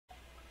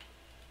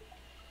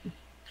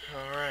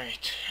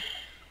Alright.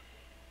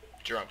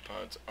 Drop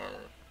pods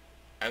are,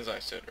 as I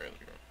said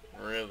earlier,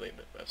 really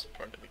the best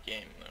part of the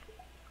game,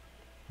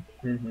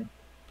 though. Mm-hmm.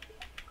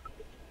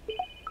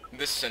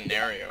 This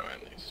scenario,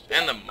 at least.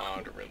 And the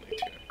mod, really,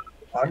 too.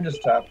 I'm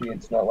just happy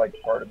it's not like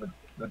part of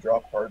the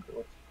drop part that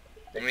was.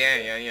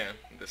 Yeah.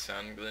 The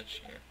sound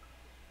glitch, yeah.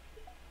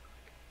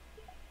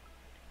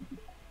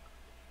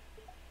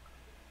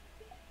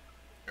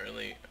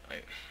 Really,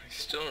 I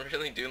still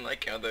really do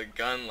like how the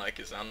gun, like,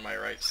 is on my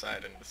right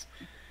side and is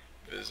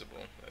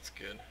visible. That's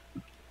good.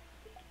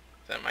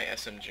 Is that my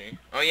SMG?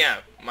 Oh yeah,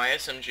 my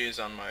SMG is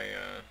on my,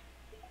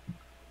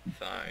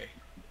 thigh.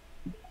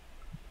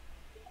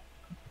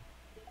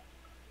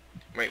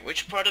 Wait,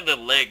 which part of the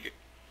leg?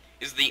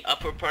 Is the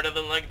upper part of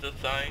the leg the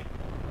thigh?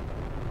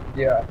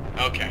 Yeah.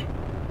 Okay.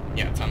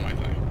 Yeah, it's on my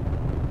thigh.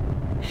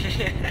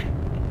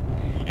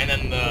 And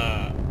then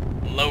the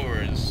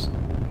lower is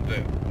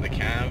the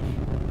calf?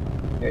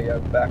 Yeah,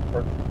 back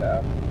part of the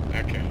calf.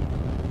 Okay.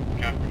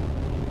 Copy.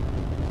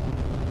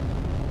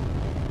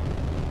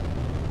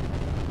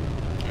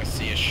 I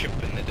see a ship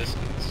in the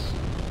distance.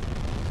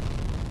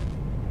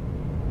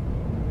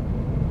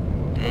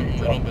 Oh, a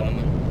little bit on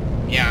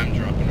the... Yeah, I'm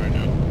dropping right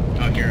now.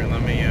 Oh, here,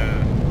 let me,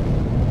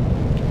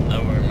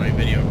 lower my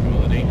video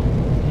quality.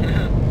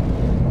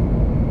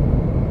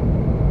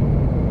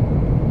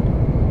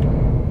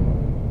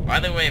 By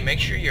the way, make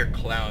sure your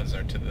clouds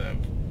are to the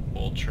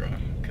ultra,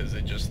 because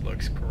it just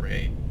looks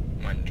great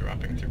when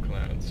dropping through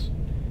clouds.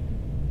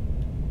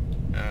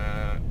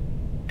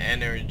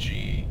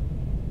 Energy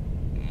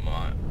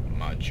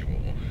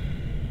module.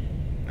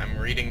 I'm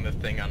reading the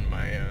thing on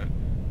my,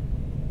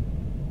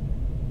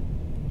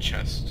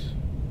 chest.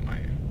 My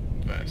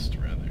vest,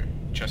 rather.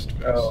 Chest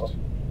vest. Oh.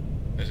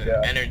 There's an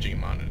energy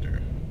module,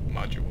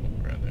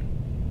 rather.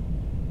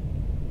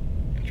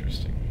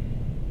 Interesting.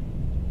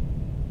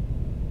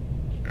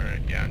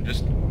 Alright, yeah, I'm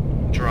just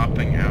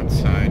dropping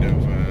outside of,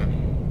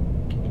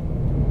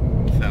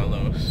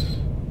 Thalos.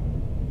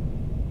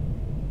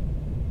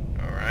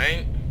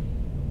 Alright.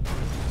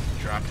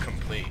 Drop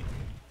complete.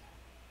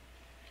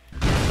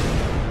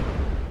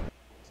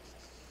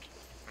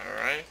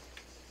 Alright.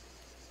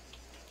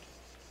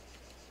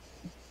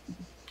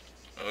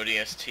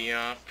 ODST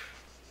op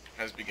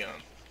has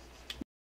begun.